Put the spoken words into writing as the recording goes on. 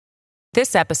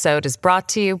This episode is brought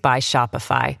to you by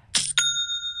Shopify.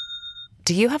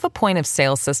 Do you have a point of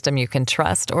sale system you can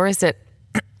trust, or is it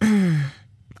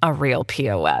a real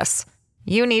POS?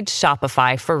 You need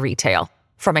Shopify for retail.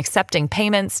 From accepting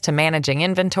payments to managing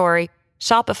inventory,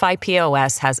 Shopify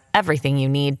POS has everything you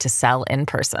need to sell in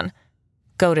person.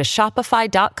 Go to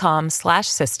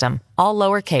shopify.com/system, all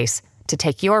lowercase, to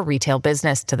take your retail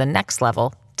business to the next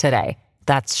level today.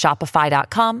 That's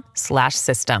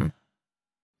shopify.com/system.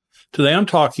 Today I'm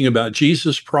talking about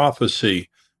Jesus' prophecy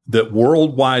that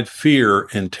worldwide fear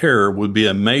and terror would be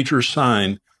a major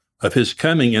sign of his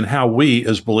coming and how we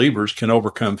as believers can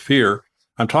overcome fear.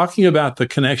 I'm talking about the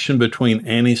connection between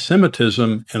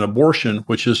anti-Semitism and abortion,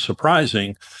 which is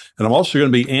surprising. And I'm also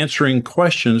going to be answering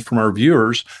questions from our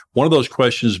viewers. One of those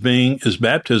questions being, is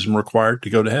baptism required to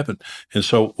go to heaven? And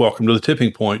so welcome to The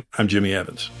Tipping Point. I'm Jimmy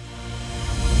Evans.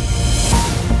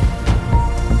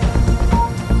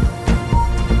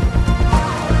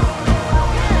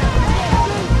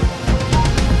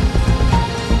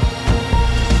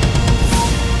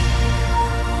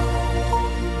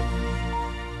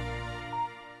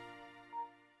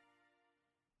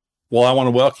 Well, I want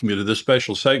to welcome you to this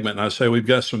special segment. And I say we've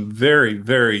got some very,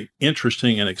 very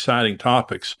interesting and exciting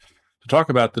topics to talk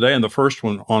about today. And the first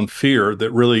one on fear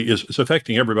that really is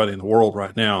affecting everybody in the world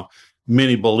right now,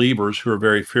 many believers who are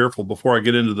very fearful. Before I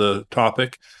get into the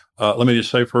topic, let me just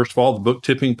say, first of all, the book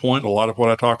Tipping Point, a lot of what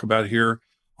I talk about here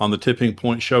on the Tipping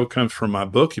Point show comes from my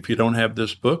book. If you don't have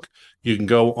this book, you can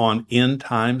go on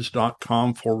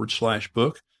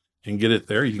endtimes.com/book. and get it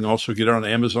there. You can also get it on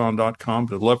Amazon.com.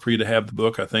 But I'd love for you to have the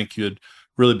book. I think you'd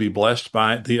really be blessed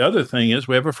by it. The other thing is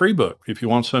we have a free book. If you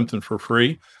want something for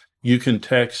free, you can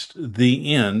text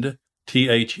THE END,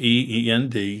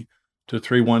 THEEND, to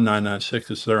 31996.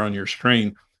 It's there on your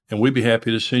screen. And we'd be happy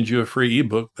to send you a free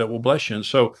ebook that will bless you. And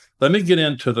so let me get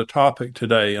into the topic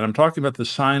today. And I'm talking about the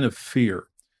sign of fear.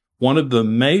 One of the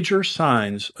major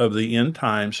signs of the end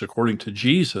times, according to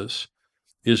Jesus,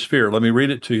 is fear. Let me read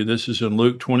it to you. This is in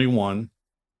Luke 21,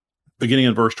 beginning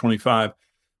in verse 25.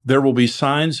 There will be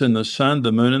signs in the sun,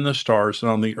 the moon, and the stars,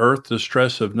 and on the earth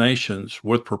distress of nations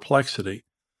with perplexity,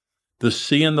 the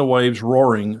sea and the waves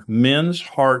roaring, men's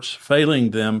hearts failing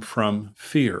them from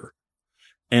fear,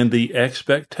 and the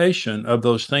expectation of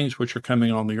those things which are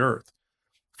coming on the earth.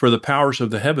 For the powers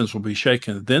of the heavens will be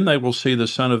shaken. Then they will see the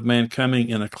Son of Man coming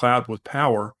in a cloud with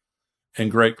power and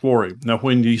great glory. Now,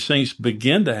 when these things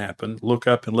begin to happen, look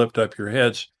up and lift up your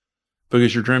heads,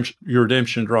 because your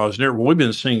redemption draws near. Well, we've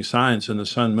been seeing signs in the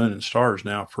sun, moon, and stars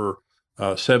now for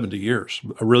 70 years,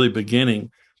 really beginning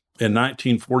in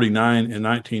 1949 and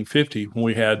 1950, when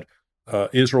we had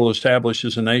Israel established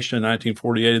as a nation in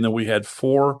 1948, and then we had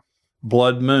 4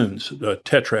 blood moons,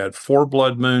 tetrad, 4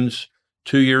 blood moons,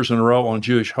 2 years in a row on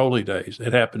Jewish holy days.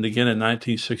 It happened again in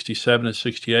 1967 and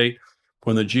 68,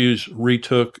 when the Jews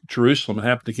retook Jerusalem. It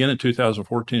happened again in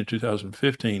 2014 and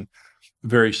 2015,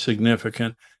 very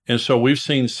significant. And so we've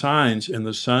seen signs in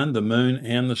the sun, the moon,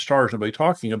 and the stars. I'll be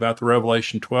talking about the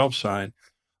Revelation 12 sign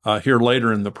here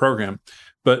later in the program.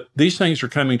 But these things are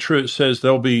coming true. It says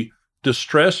there'll be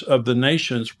distress of the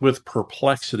nations with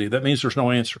perplexity. That means there's no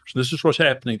answers. This is what's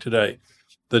happening today.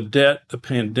 The debt, the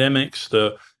pandemics,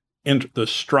 the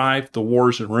strife, the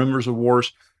wars and rumors of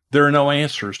wars. There are no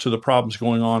answers to the problems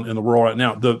going on in the world right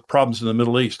now. The problems in the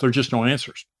Middle East, there are just no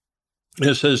answers. And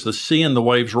it says the sea and the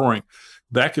waves roaring.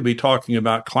 That could be talking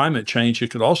about climate change.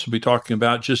 It could also be talking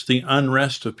about just the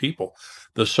unrest of people,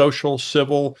 the social,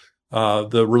 civil,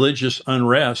 the religious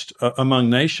unrest among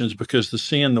nations, because the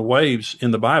sea and the waves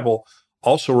in the Bible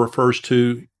also refers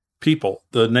to people,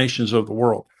 the nations of the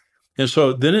world. And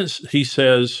so then he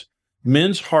says,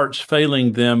 men's hearts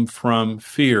failing them from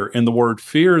fear. And the word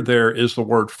fear there is the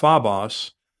word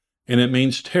phobos, and it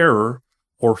means terror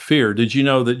or fear. Did you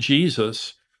know that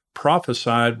Jesus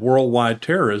prophesied worldwide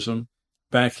terrorism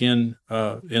back in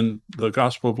the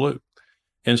Gospel of Luke?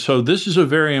 And so this is a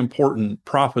very important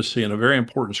prophecy and a very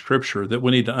important scripture that we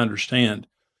need to understand.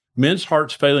 Men's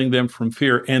hearts failing them from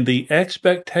fear and the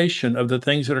expectation of the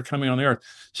things that are coming on the earth.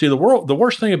 See, the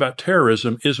worst thing about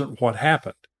terrorism isn't what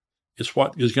happened. It's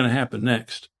what is going to happen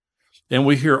next. And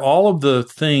we hear all of the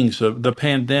things of the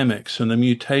pandemics and the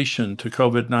mutation to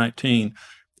COVID-19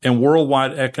 and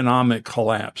worldwide economic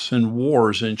collapse and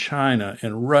wars in China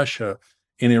and Russia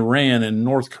and Iran and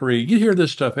North Korea. You hear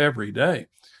this stuff every day.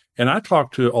 And I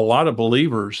talk to a lot of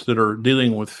believers that are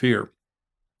dealing with fear.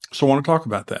 So I want to talk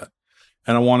about that.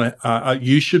 And I want to,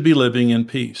 you should be living in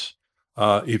peace.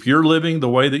 If you're living the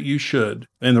way that you should,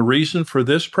 and the reason for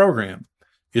this program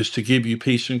is to give you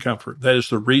peace and comfort. That is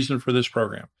the reason for this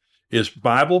program, is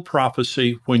Bible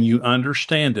prophecy. When you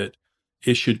understand it,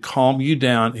 it should calm you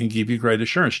down and give you great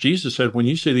assurance. Jesus said, when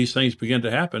you see these things begin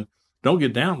to happen, don't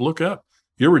get down, look up.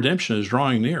 Your redemption is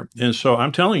drawing near. And so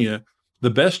I'm telling you, the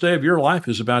best day of your life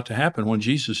is about to happen when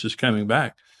Jesus is coming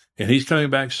back. And he's coming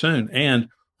back soon. And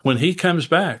when he comes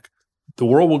back, the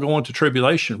world will go into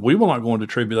tribulation. We will not go into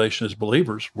tribulation as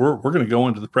believers. We're going to go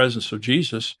into the presence of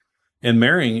Jesus and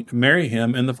marry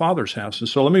him in the Father's house. And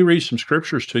so let me read some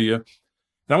scriptures to you. And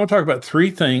I want to talk about three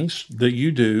things that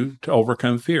you do to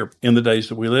overcome fear in the days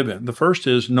that we live in. The first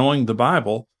is knowing the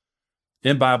Bible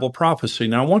and Bible prophecy.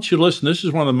 Now, I want you to listen. This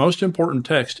is one of the most important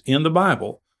texts in the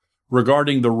Bible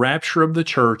regarding the rapture of the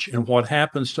church and what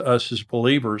happens to us as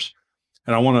believers.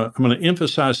 And I'm going to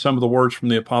emphasize some of the words from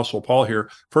the Apostle Paul here.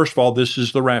 First of all, this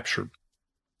is the rapture.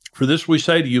 For this we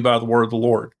say to you by the word of the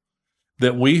Lord,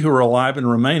 that we who are alive and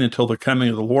remain until the coming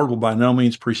of the Lord will by no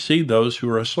means precede those who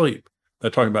are asleep.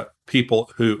 They're talking about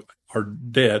people who are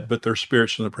dead, but their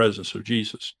spirits in the presence of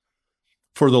Jesus.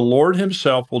 For the Lord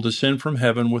himself will descend from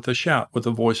heaven with a shout, with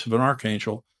the voice of an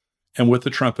archangel, and with the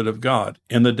trumpet of God.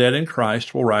 And the dead in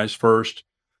Christ will rise first.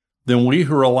 Then we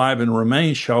who are alive and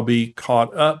remain shall be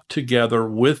caught up together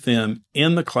with them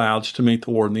in the clouds to meet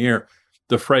the Lord in the air.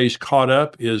 The phrase caught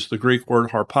up is the Greek word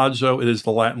harpazo. It is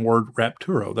the Latin word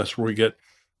rapturo. That's where we get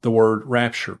the word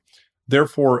rapture.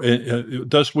 Therefore,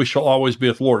 thus we shall always be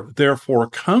with the Lord. Therefore,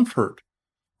 comfort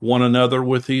one another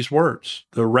with these words.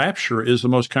 The rapture is the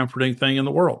most comforting thing in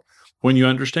the world when you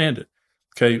understand it.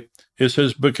 Okay, it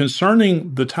says, but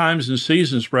concerning the times and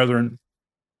seasons, brethren,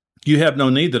 you have no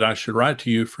need that I should write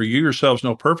to you, for you yourselves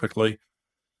know perfectly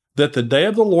that the day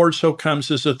of the Lord so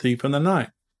comes as a thief in the night.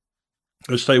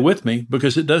 So stay with me,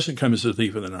 because it doesn't come as a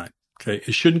thief in the night. Okay,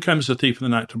 it shouldn't come as a thief in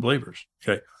the night to believers.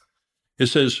 Okay, it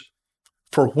says,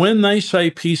 for when they say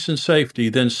peace and safety,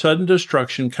 then sudden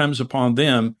destruction comes upon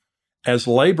them as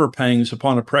labor pains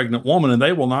upon a pregnant woman, and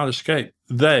they will not escape.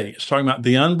 It's talking about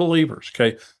the unbelievers.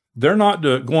 Okay, they're not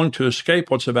going to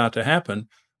escape what's about to happen.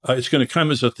 It's going to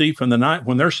come as a thief in the night.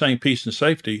 When they're saying peace and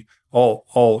safety,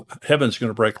 all heaven's going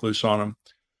to break loose on them.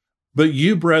 But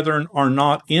you, brethren, are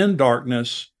not in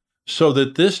darkness, so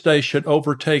that this day should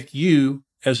overtake you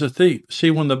as a thief.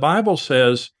 See, when the Bible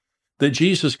says that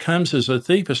Jesus comes as a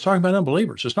thief, it's talking about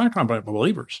unbelievers. It's not talking about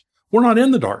believers. We're not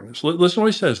in the darkness. Listen to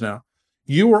what he says now.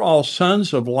 You are all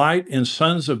sons of light and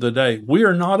sons of the day. We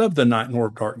are not of the night nor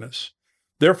of darkness.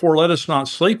 Therefore, let us not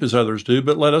sleep as others do,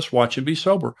 but let us watch and be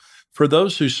sober. For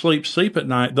those who sleep at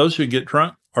night. Those who get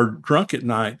drunk are drunk at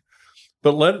night.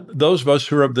 But let those of us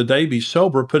who are of the day be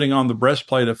sober, putting on the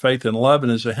breastplate of faith and love,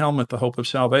 and as a helmet, the hope of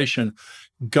salvation.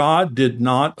 God did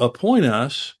not appoint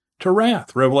us to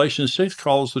wrath. Revelation 6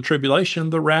 calls the tribulation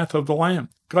the wrath of the Lamb.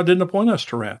 God didn't appoint us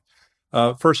to wrath.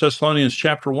 1 Thessalonians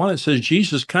chapter 1, it says,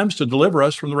 Jesus comes to deliver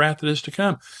us from the wrath that is to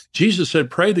come. Jesus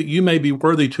said, pray that you may be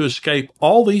worthy to escape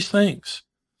all these things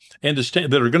and to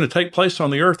stand, that are going to take place on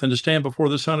the earth, and to stand before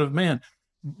the Son of Man.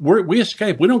 We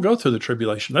escape. We don't go through the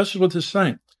tribulation. This is what this is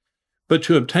saying. But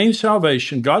to obtain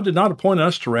salvation, God did not appoint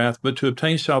us to wrath, but to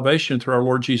obtain salvation through our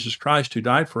Lord Jesus Christ, who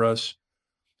died for us.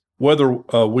 Whether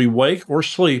we wake or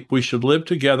sleep, we should live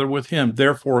together with him.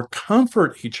 Therefore,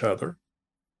 comfort each other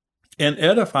and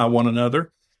edify one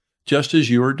another, just as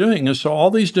you are doing. And so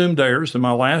all these doomsdayers, in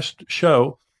my last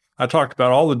show, I talked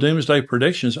about all the doomsday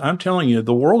predictions. I'm telling you,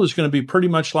 the world is going to be pretty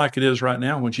much like it is right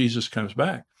now when Jesus comes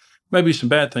back. Maybe some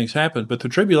bad things happen, but the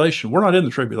tribulation, we're not in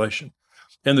the tribulation.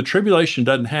 And the tribulation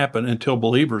doesn't happen until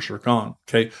believers are gone.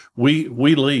 Okay, we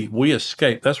leave, we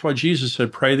escape. That's why Jesus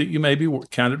said, pray that you may be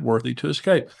counted worthy to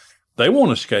escape. They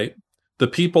won't escape. The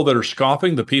people that are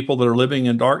scoffing, the people that are living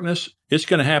in darkness, it's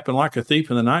going to happen like a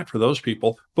thief in the night for those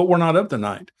people, but we're not of the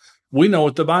night. We know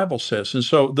what the Bible says. And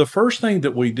so the first thing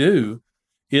that we do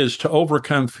is to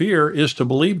overcome fear, is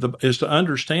to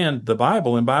understand the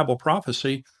Bible and Bible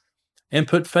prophecy and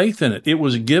put faith in it. It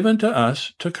was given to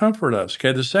us to comfort us.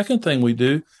 Okay. The second thing we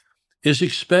do is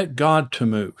expect God to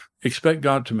move. Expect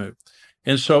God to move.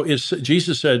 And so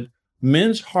Jesus said,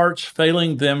 men's hearts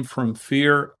failing them from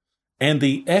fear and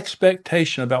the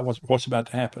expectation about what's about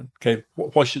to happen. Okay.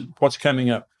 What's coming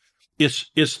up. It's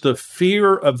the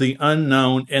fear of the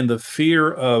unknown and the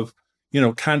fear of,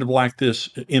 kind of like this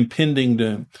impending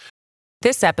doom.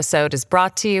 This episode is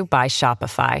brought to you by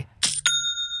Shopify.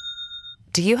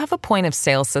 Do you have a point of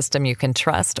sale system you can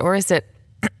trust, or is it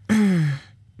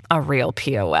a real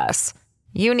POS?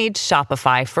 You need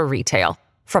Shopify for retail.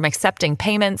 From accepting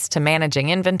payments to managing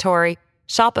inventory,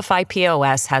 Shopify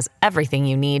POS has everything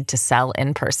you need to sell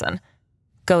in person.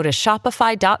 Go to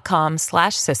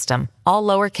shopify.com/system, all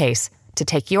lowercase, to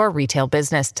take your retail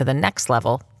business to the next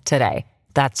level today.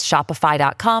 That's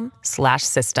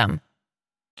shopify.com/system.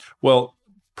 Well,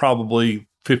 probably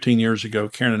 15 years ago,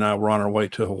 Karen and I were on our way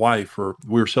to Hawaii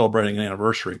we were celebrating an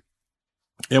anniversary.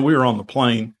 And we were on the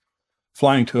plane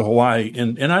flying to Hawaii,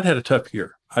 and I'd had a tough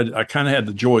year. I kind of had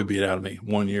the joy beat out of me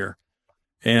one year.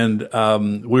 And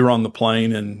we were on the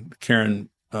plane, and Karen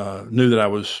knew that I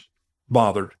was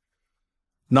bothered.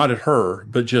 Not at her,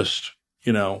 but just,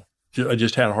 I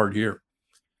just had a hard year.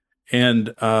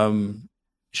 And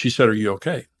she said, "Are you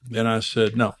okay?" And I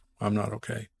said, "No, I'm not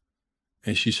okay."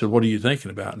 And she said, "What are you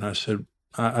thinking about?" And I said,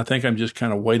 I think I'm just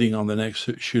kind of waiting on the next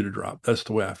shoe to drop. That's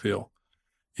the way I feel,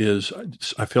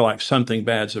 I feel like something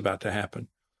bad's about to happen.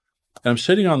 And I'm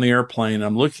sitting on the airplane,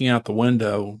 I'm looking out the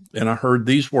window, and I heard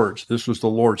these words. This was the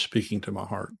Lord speaking to my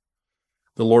heart.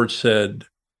 The Lord said,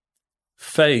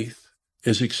 "Faith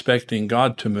is expecting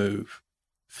God to move.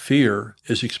 Fear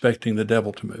is expecting the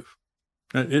devil to move."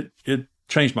 It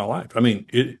changed my life. I mean,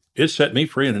 it set me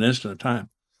free in an instant of time.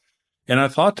 And I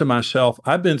thought to myself,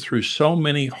 I've been through so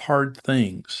many hard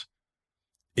things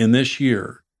in this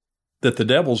year that the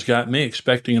devil's got me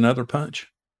expecting another punch.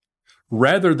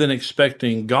 Rather than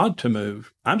expecting God to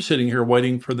move, I'm sitting here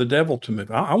waiting for the devil to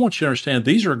move. I want you to understand,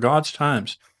 these are God's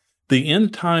times. The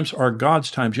end times are God's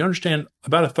times. You understand,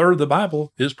 about a third of the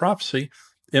Bible is prophecy,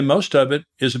 and most of it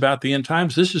is about the end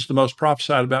times. This is the most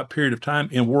prophesied about period of time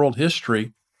in world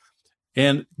history.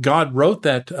 And God wrote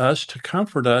that to us to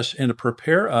comfort us and to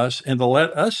prepare us and to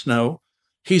let us know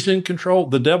he's in control.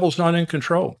 The devil's not in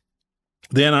control.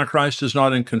 The Antichrist is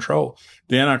not in control.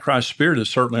 The Antichrist spirit is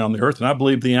certainly on the earth, and I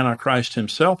believe the Antichrist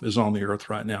himself is on the earth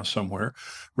right now somewhere,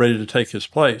 ready to take his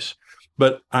place.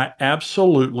 But I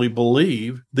absolutely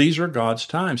believe these are God's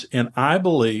times, and I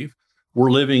believe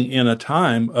we're living in a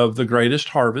time of the greatest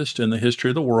harvest in the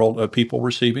history of the world of people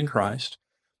receiving Christ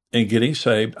and getting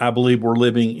saved. I believe we're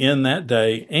living in that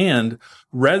day, and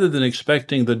rather than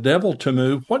expecting the devil to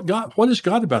move, what is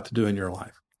God about to do in your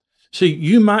life? See,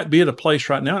 you might be at a place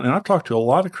right now, and I've talked to a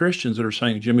lot of Christians that are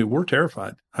saying, "Jimmy, we're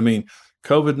terrified." I mean,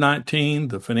 COVID-19,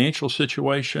 the financial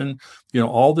situation,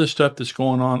 all this stuff that's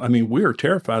going on. I mean, we are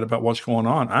terrified about what's going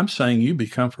on. I'm saying you be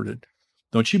comforted.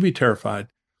 Don't you be terrified.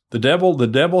 The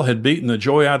devil had beaten the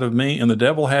joy out of me, and the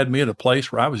devil had me at a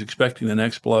place where I was expecting the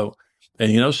next blow.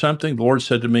 And you know something? The Lord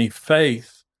said to me,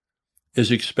 faith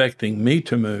is expecting me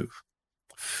to move.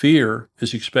 Fear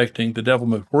is expecting the devil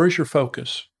to move. Where's your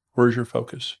focus? Where's your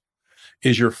focus?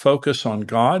 Is your focus on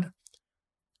God?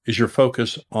 Is your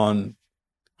focus on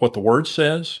what the Word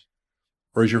says?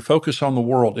 Or is your focus on the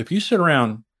world? If you sit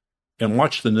around and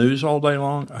watch the news all day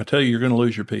long, I tell you, you're going to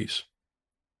lose your peace.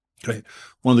 Okay.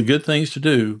 One of the good things to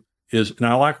do is, and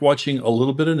I like watching a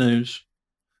little bit of news,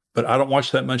 but I don't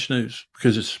watch that much news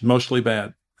because it's mostly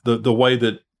bad. The way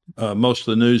that most of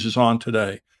the news is on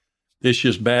today, it's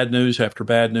just bad news after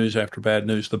bad news after bad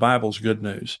news. The Bible's good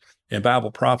news, and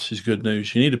Bible prophecy is good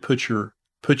news. You need to put your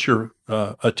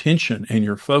attention and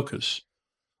your focus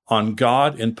on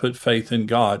God and put faith in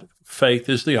God. Faith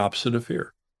is the opposite of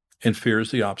fear, and fear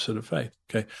is the opposite of faith.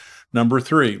 Okay. Number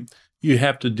 3, you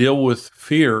have to deal with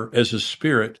fear as a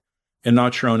spirit and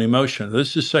not your own emotion.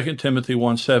 This is 2 Timothy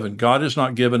 1:7. God has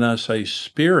not given us a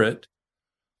spirit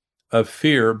of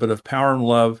fear, but of power and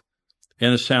love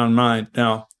and a sound mind.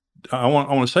 Now, I want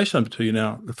to say something to you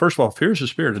now. First of all, fear is a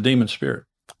spirit, a demon spirit,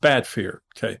 bad fear.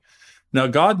 Okay. Now,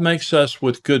 God makes us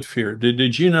with good fear.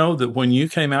 Did you know that when you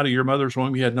came out of your mother's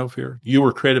womb, you had no fear? You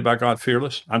were created by God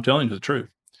fearless. I'm telling you the truth.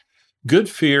 Good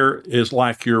fear is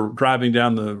like you're driving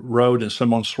down the road and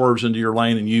someone swerves into your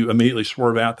lane and you immediately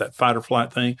swerve out, that fight or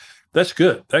flight thing. That's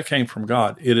good. That came from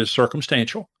God. It is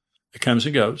circumstantial. It comes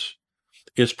and goes.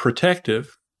 It's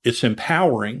protective. It's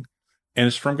empowering, and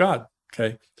it's from God.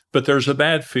 Okay. But there's a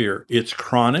bad fear. It's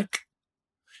chronic.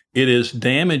 It is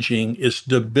damaging. It's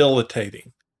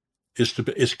debilitating.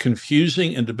 It's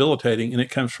confusing and debilitating, and it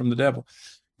comes from the devil.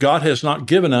 God has not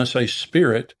given us a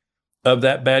spirit of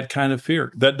that bad kind of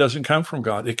fear. That doesn't come from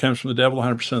God. It comes from the devil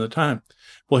 100% of the time.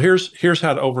 Well, here's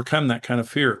how to overcome that kind of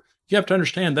fear. You have to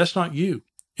understand that's not you.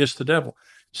 It's the devil.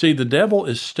 See, the devil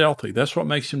is stealthy. That's what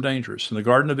makes him dangerous. In the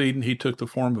Garden of Eden, he took the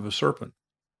form of a serpent,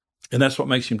 and that's what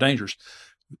makes him dangerous.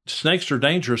 Snakes are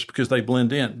dangerous because they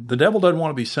blend in. The devil doesn't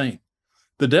want to be seen.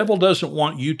 The devil doesn't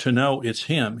want you to know it's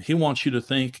him. He wants you to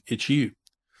think it's you.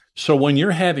 So when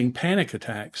you're having panic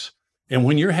attacks and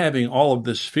when you're having all of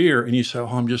this fear and you say, "Oh,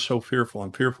 I'm just so fearful.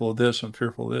 I'm fearful of this. I'm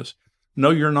fearful of this."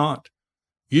 No, you're not.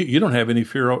 You don't have any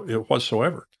fear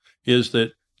whatsoever. Is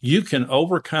that you can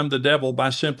overcome the devil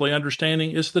by simply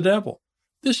understanding it's the devil.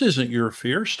 This isn't your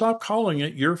fear. Stop calling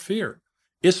it your fear.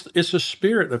 It's a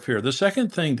spirit of fear. The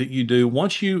second thing that you do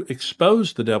once you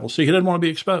expose the devil, see, he doesn't want to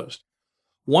be exposed.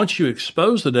 Once you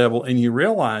expose the devil and you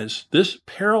realize this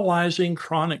paralyzing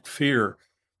chronic fear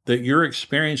that you're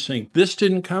experiencing, this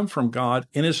didn't come from God,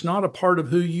 and it's not a part of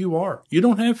who you are. You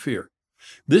don't have fear.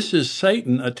 This is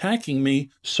Satan attacking me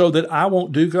so that I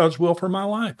won't do God's will for my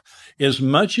life. As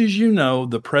much as you know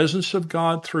the presence of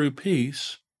God through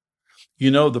peace,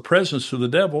 you know the presence of the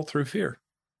devil through fear.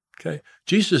 Okay?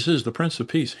 Jesus is the Prince of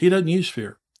Peace. He doesn't use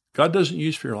fear. God doesn't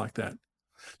use fear like that.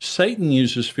 Satan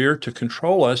uses fear to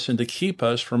control us and to keep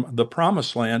us from the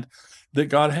promised land that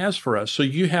God has for us. So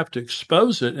you have to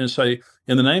expose it and say,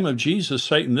 in the name of Jesus,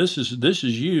 Satan, this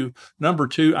is you. Number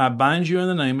 2, I bind you in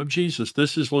the name of Jesus.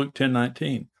 This is Luke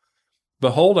 10:19.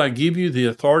 Behold, I give you the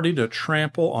authority to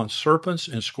trample on serpents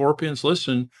and scorpions,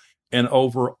 listen, and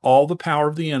over all the power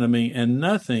of the enemy, and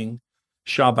nothing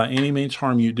shall by any means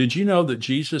harm you. Did you know that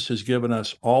Jesus has given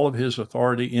us all of his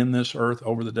authority in this earth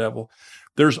over the devil?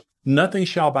 There's nothing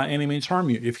shall by any means harm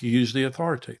you if you use the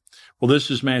authority. Well, this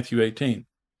is Matthew 18.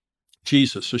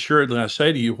 Jesus, assuredly I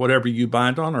say to you, whatever you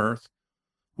bind on earth,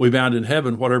 we bound in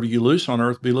heaven. Whatever you loose on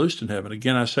earth, be loosed in heaven.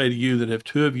 Again, I say to you that if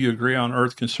 2 of you agree on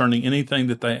earth concerning anything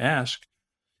that they ask,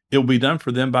 it will be done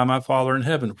for them by my Father in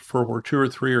heaven. For where 2 or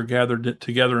 3 are gathered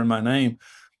together in my name,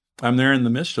 I'm there in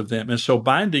the midst of them. And so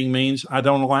binding means I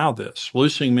don't allow this.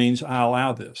 Loosing means I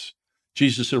allow this.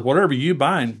 Jesus said, whatever you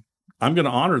bind, I'm going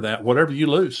to honor that. Whatever you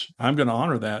loose, I'm going to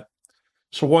honor that.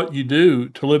 So what you do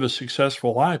to live a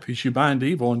successful life is you bind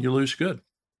evil and you loose good.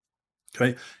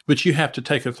 Okay? But you have to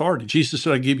take authority. Jesus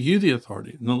said, I give you the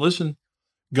authority. Now listen,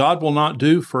 God will not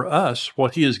do for us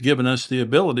what he has given us the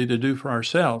ability to do for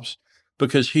ourselves,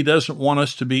 because he doesn't want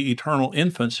us to be eternal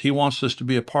infants. He wants us to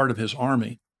be a part of his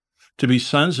army, to be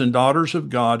sons and daughters of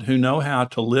God who know how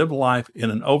to live life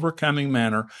in an overcoming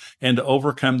manner and to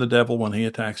overcome the devil when he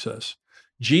attacks us.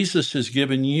 Jesus has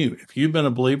given you, if you've been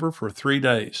a believer for 3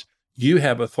 days, you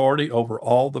have authority over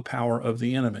all the power of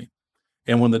the enemy.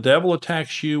 And when the devil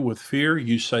attacks you with fear,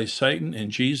 you say, Satan,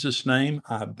 in Jesus' name,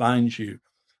 I bind you.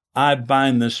 I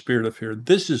bind this spirit of fear.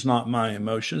 This is not my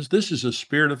emotions. This is a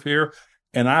spirit of fear.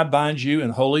 And I bind you,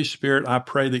 and Holy Spirit, I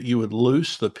pray that you would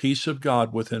loose the peace of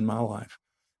God within my life.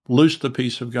 Loose the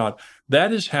peace of God.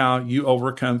 That is how you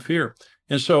overcome fear.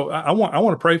 And so I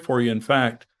want to pray for you, in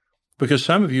fact, because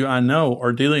some of you I know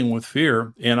are dealing with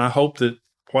fear, and I hope that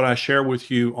what I share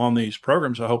with you on these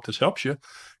programs, I hope this helps you,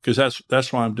 because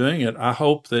that's why I'm doing it. I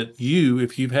hope that you,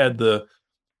 if you've had the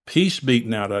peace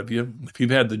beaten out of you, if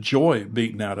you've had the joy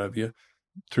beaten out of you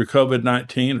through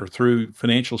COVID-19 or through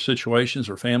financial situations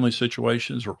or family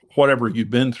situations or whatever you've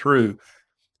been through,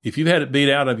 if you've had it beat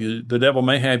out of you, the devil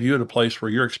may have you at a place where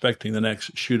you're expecting the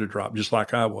next shoe to drop, just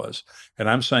like I was. And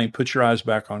I'm saying, put your eyes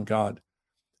back on God.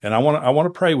 And I want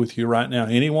to pray with you right now.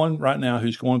 Anyone right now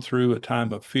who's going through a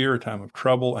time of fear, a time of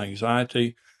trouble,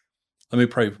 anxiety, let me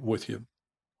pray with you.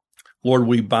 Lord,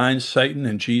 we bind Satan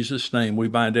in Jesus' name. We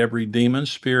bind every demon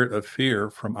spirit of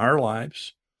fear from our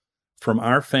lives, from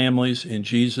our families in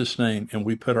Jesus' name, and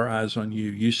we put our eyes on you.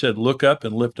 You said, look up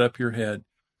and lift up your head.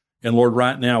 And Lord,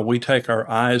 right now, we take our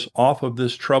eyes off of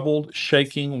this troubled,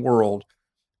 shaking world,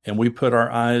 and we put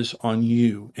our eyes on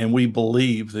you, and we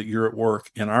believe that you're at work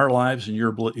in our lives and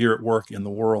you're at work in the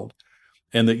world,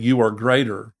 and that you are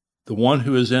greater. The one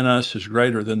who is in us is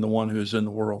greater than the one who is in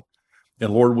the world.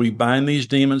 And Lord, we bind these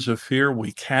demons of fear.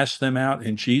 We cast them out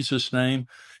in Jesus' name.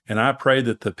 And I pray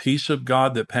that the peace of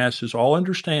God that passes all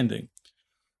understanding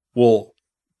will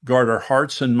guard our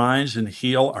hearts and minds and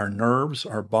heal our nerves,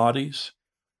 our bodies,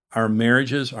 our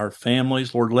marriages, our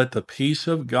families. Lord, let the peace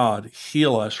of God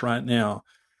heal us right now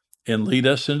and lead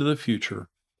us into the future.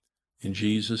 In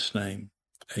Jesus' name,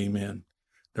 amen.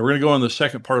 Now we're going to go on the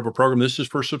second part of our program. This is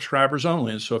for subscribers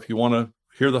only. And so if you want to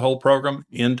hear the whole program,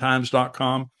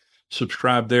 endtimes.com,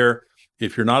 subscribe there.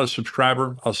 If you're not a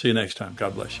subscriber, I'll see you next time.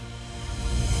 God bless you.